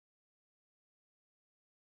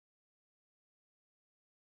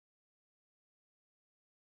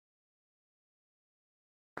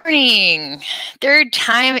Morning. Third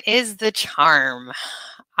time is the charm.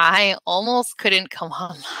 I almost couldn't come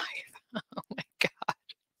on live. Oh my God.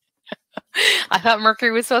 I thought Mercury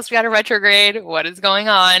was supposed to be out of retrograde. What is going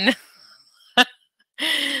on?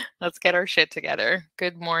 Let's get our shit together.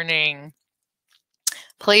 Good morning.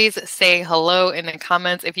 Please say hello in the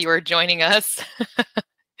comments if you are joining us.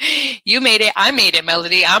 You made it. I made it,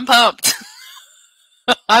 Melody. I'm pumped.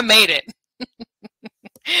 I made it.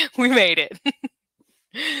 We made it.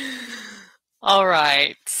 All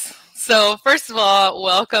right. So first of all,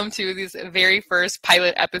 welcome to this very first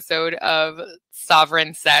pilot episode of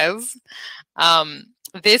Sovereign Says.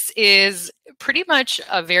 This is pretty much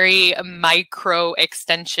a very micro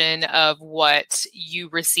extension of what you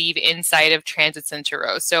receive inside of Transit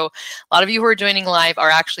Centauro. So a lot of you who are joining live are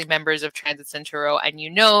actually members of Transit Centauro, and you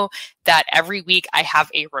know that every week I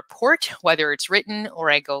have a report, whether it's written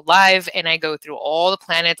or I go live, and I go through all the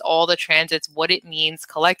planets, all the transits, what it means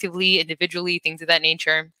collectively, individually, things of that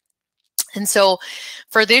nature. And so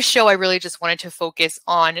for this show, I really just wanted to focus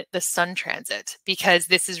on the sun transit because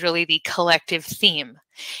this is really the collective theme.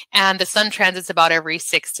 And the sun transits about every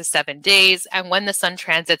 6 to 7 days. And when the sun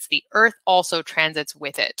transits, the earth also transits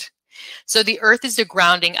with it. So the earth is the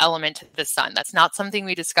grounding element to the sun. That's not something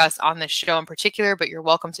we discuss on this show in particular, but you're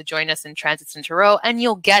welcome to join us in Transit Centauro, and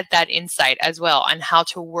you'll get that insight as well on how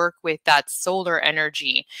to work with that solar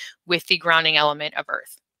energy with the grounding element of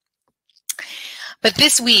earth. But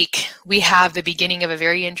this week, we have the beginning of a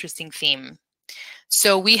very interesting theme.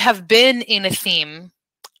 So we have been in a theme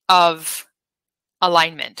of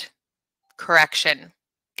alignment, correction,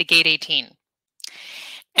 the gate 18.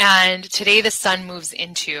 And today the sun moves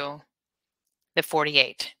into the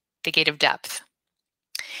 48, the gate of depth.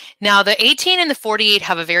 Now the 18 and the 48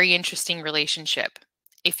 have a very interesting relationship.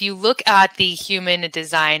 If you look at the human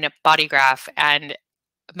design body graph, and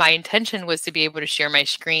my intention was to be able to share my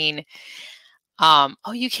screen.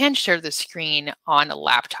 Oh, you can share the screen on a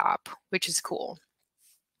laptop, which is cool.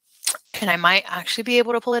 And I might actually be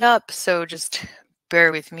able to pull it up. So just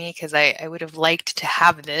bear with me because I would have liked to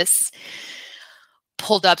have this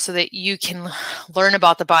pulled up so that you can learn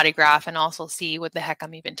about the body graph and also see what the heck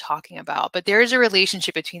I'm even talking about. But there is a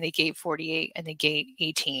relationship between the gate 48 and the gate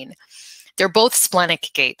 18. They're both splenic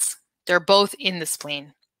gates. They're both in the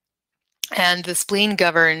spleen. And the spleen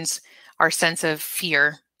governs our sense of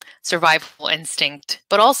fear, survival instinct,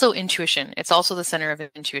 but also intuition. It's also the center of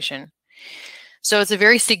intuition. So it's a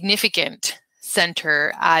very significant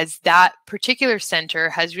center, as that particular center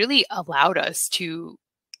has really allowed us to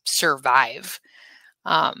survive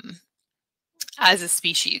as a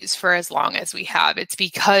species for as long as we have. It's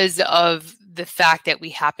because of the fact that we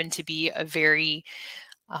happen to be a very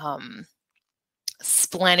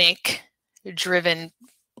splenic driven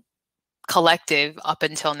collective up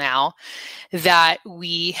until now that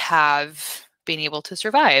we have been able to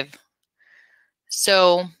survive.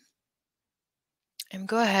 So I'm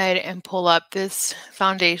go ahead and pull up this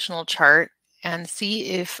foundational chart and see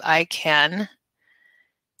if I can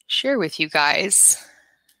share with you guys.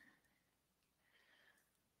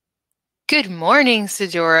 Good morning,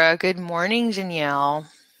 Sidora. Good morning, Danielle.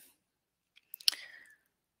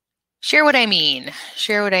 Share what I mean.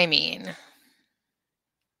 Share what I mean.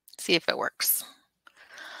 See if it works.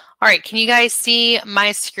 All right, can you guys see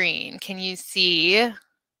my screen? Can you see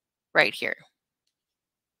right here?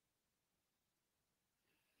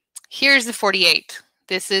 Here's the 48.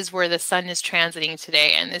 This is where the sun is transiting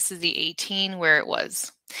today, and this is the 18 where it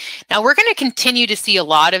was. Now we're going to continue to see a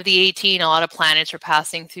lot of the 18. A lot of planets are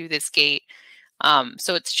passing through this gate.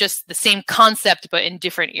 So it's just the same concept, but in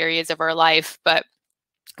different areas of our life. But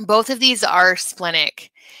both of these are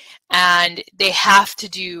splenic. And they have to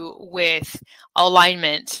do with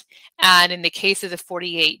alignment, and in the case of the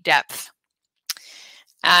 48, depth.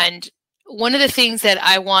 And one of the things that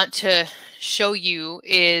I want to show you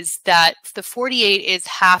is that the 48 is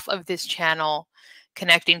half of this channel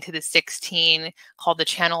connecting to the 16 called the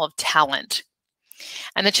channel of talent.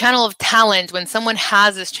 And the channel of talent, when someone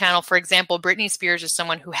has this channel, for example, Britney Spears is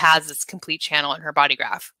someone who has this complete channel in her body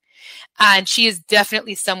graph. And she is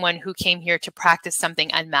definitely someone who came here to practice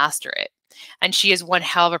something and master it. And she is one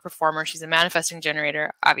hell of a performer. She's a manifesting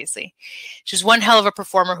generator, obviously. She's one hell of a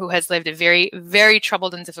performer who has lived a very, very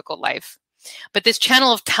troubled and difficult life. But this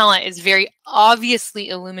channel of talent is very obviously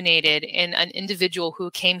illuminated in an individual who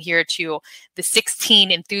came here to the 16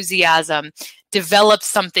 enthusiasm, develop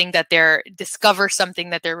something that discover something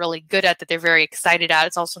that they're really good at, that they're very excited at.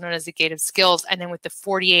 It's also known as the gate of skills. And then with the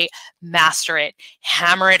 48, master it,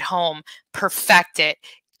 hammer it home, perfect it,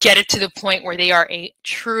 get it to the point where they are a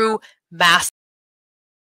true master